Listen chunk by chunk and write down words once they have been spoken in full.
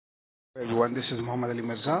Everyone, this is Muhammad Ali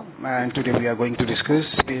Mirza, and today we are going to discuss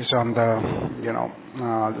based on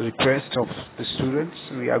the request of the students.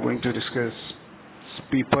 We are going to discuss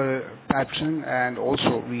paper pattern, and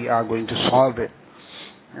also we are going to solve it.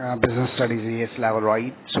 Business Studies AS level,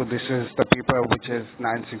 right? So this is the paper which is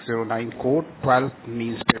 9609 code 12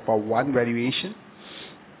 means paper 1 variation.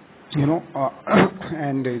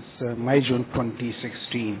 And it's May June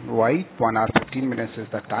 2016, right? 1 hour 15 minutes is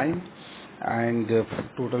the time, and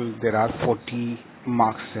total there are 40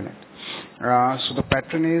 marks in it. So the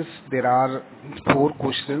pattern is there are 4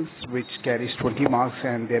 questions which carries 20 marks,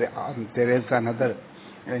 and there is another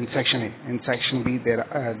in section A. In section B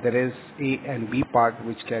there is A and B part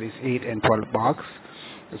which carries 8 and 12 marks.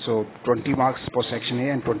 So 20 marks for section A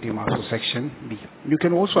and 20 marks for section B. You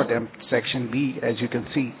can also attempt section B. As you can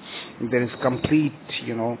see, there is complete 6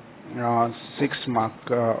 mark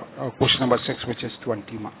question number 6, which is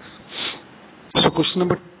 20 marks. So question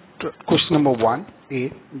number 1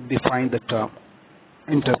 A, define the term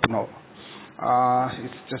entrepreneur.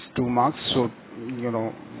 It's just 2 marks, so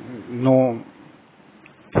no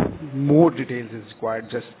more details is required,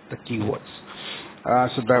 just the keywords.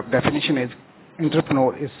 So the definition is: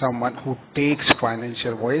 entrepreneur is someone who takes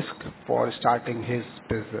financial risk for starting his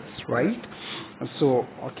business, right? So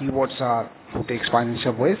our keywords are who takes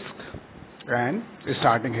financial risk and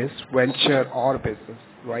starting his venture or business,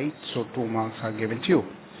 right? So 2 marks are given to you.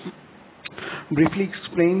 Briefly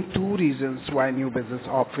explain 2 reasons why new business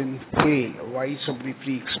often fail. Why? So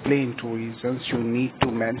briefly explain 2 reasons. You need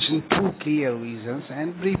to mention 2 clear reasons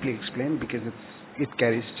and briefly explain, because it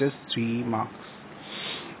carries just 3 marks.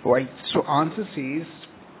 Right. So answer says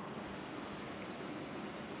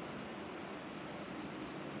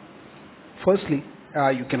firstly,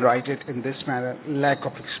 you can write it in this manner: lack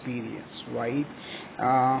of experience, right?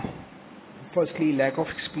 Firstly, lack of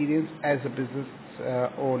experience, as a business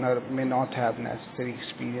owner may not have necessary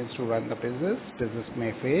experience to run the business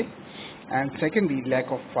may fail. And secondly,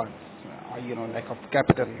 lack of funds, lack of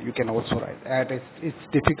capital, you can also write. And it's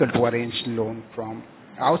difficult to arrange loan from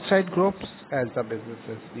outside groups as the business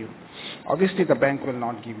is new. Obviously, the bank will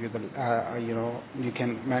not give you the, you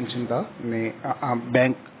can mention the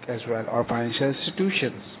bank as well, or financial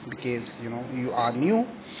institutions, because you are new.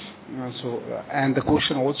 And the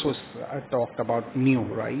question also talked about new,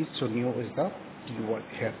 right? So new is the keyword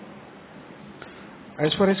here.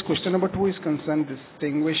 As far as question number 2 is concerned,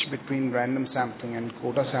 distinguish between random sampling and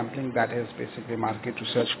quota sampling. That is basically market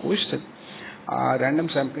research question. Random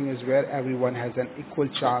sampling is where everyone has an equal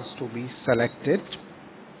chance to be selected.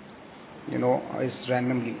 It's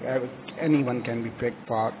randomly, anyone can be picked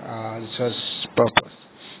for research purpose.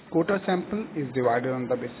 Quota sample is divided on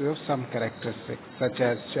the basis of some characteristics, such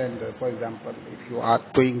as gender. For example, if you are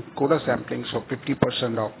doing quota sampling, so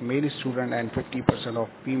 50% of male student and 50% of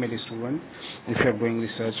female student, if you are doing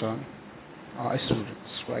research on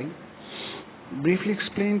students, right? Briefly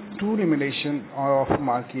explain 2 limitation of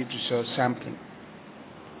market research sampling.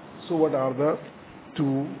 So what are the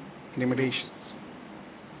 2 limitations?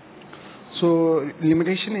 So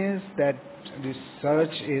limitation is that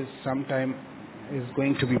research is sometimes is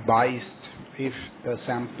going to be biased if the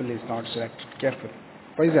sample is not selected carefully.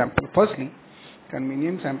 For example, firstly,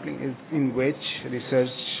 convenient sampling is in which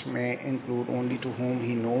research may include only to whom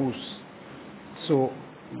he knows, so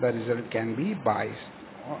the result can be biased.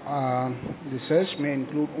 Research may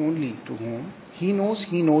include only to whom he knows.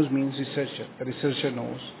 He knows means researcher. The researcher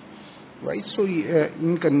knows, right? So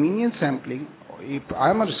in convenient sampling, if I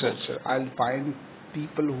am a researcher, I'll find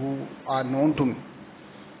people who are known to me.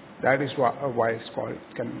 That is why it's called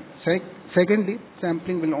convenient. Secondly,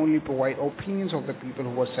 sampling will only provide opinions of the people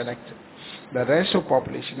who were selected. The rest of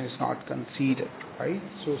population is not considered, right?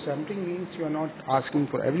 So sampling means you are not asking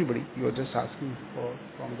for everybody. You are just asking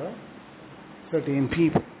from the certain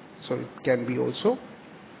people. So it can be also,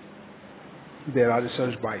 there are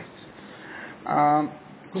research bias.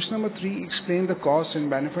 Question number 3, explain the costs and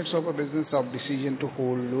benefits of a business of decision to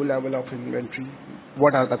hold low level of inventory.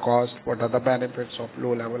 What are the costs? What are the benefits of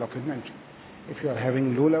low level of inventory? If you are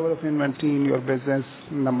having low level of inventory in your business,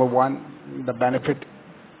 number 1, the benefit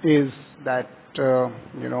is that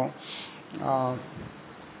you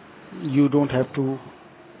don't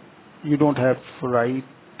have right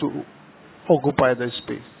to occupy the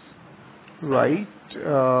space, right?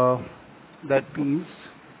 That means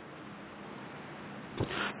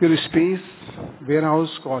your space, warehouse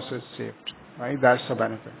cost is saved, right? That's the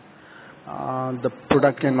benefit. The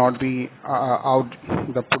product cannot be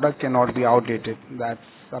outdated. That's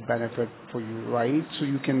a benefit for you, right? So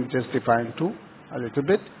you can just define to a little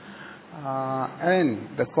bit.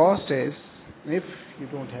 And the cost is If you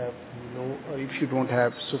don't have low, or if you don't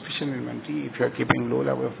have sufficient inventory, if you are keeping low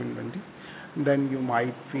level of inventory, then you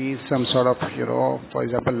might face some sort of, for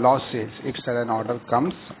example, loss sales. If an order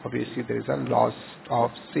comes, obviously there is a loss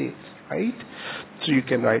of sales, right? So you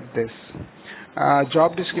can write this.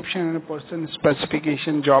 Job description and a person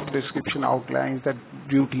specification. Job description outlines the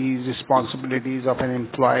duties, responsibilities of an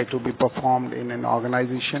employee to be performed in an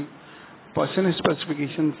organization. Person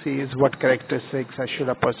specification says what characteristics should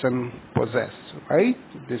a person possess, right?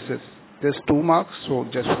 There's 2 marks, so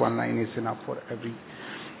just 1 line is enough for every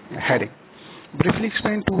heading. Briefly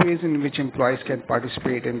explain 2 ways in which employees can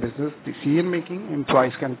participate in business decision making.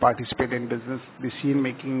 Employees can participate in business decision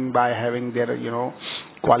making by having their,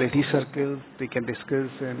 quality circles. They can discuss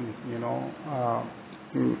and,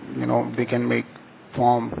 they can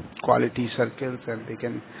form quality circles and they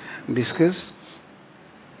can discuss.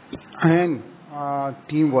 And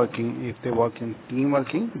team working, if they work in team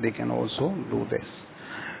working, they can also do this.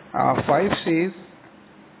 5 says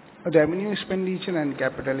revenue expenditure and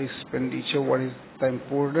capital expenditure. What is the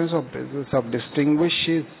importance of business of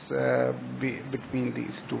distinguishes between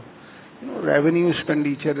these two? Revenue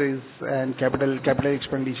expenditure is and capital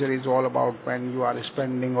expenditure is all about when you are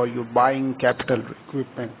spending or you're buying capital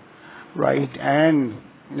equipment, right? And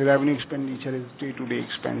the revenue expenditure is day-to-day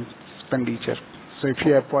expenditure. So if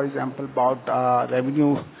you have, for example, about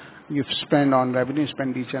revenue, you spend on revenue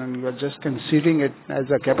expenditure and you are just considering it as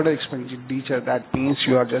a capital expenditure, that means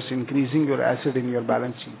you are just increasing your asset in your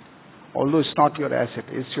balance sheet. Although it's not your asset,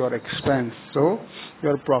 it's your expense. So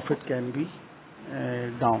your profit can be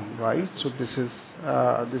down, right? So this is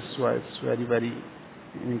why it's very, very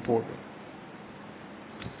important.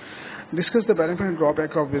 Discuss the benefit and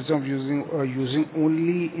drawback of wisdom of using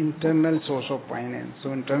only internal source of finance.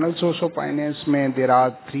 So internal source of finance there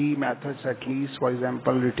are 3 methods at least. For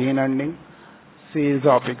example, retained earning, sales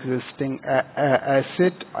of existing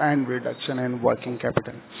asset, and reduction in working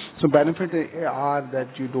capital. So benefits are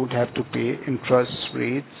that you don't have to pay interest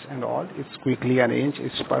rates and all. It's quickly arranged.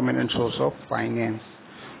 It's permanent source of finance.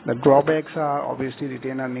 The drawbacks are obviously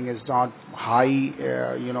retained earning is not high.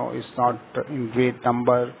 It's not in great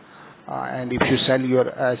number. And if you sell your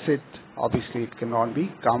asset, obviously it cannot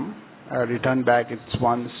be returned back. It's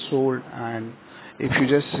once sold, and if you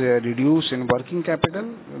just reduce in working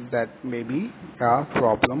capital, that may be a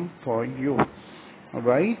problem for you. All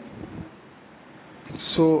right.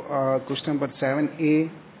 So question number 7A,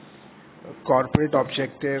 corporate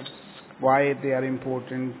objectives, why they are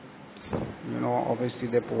important. Obviously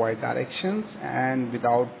they provide directions, and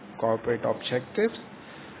without corporate objectives,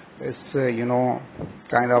 it's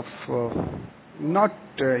kind of not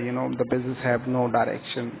the business have no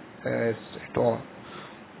direction at all.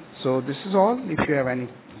 So this is all. If you have any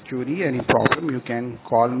query, any problem, you can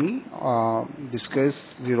call me. Discuss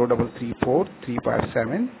 0334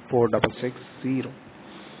 357 4660.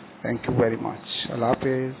 Thank you very much. Allah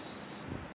Hafiz.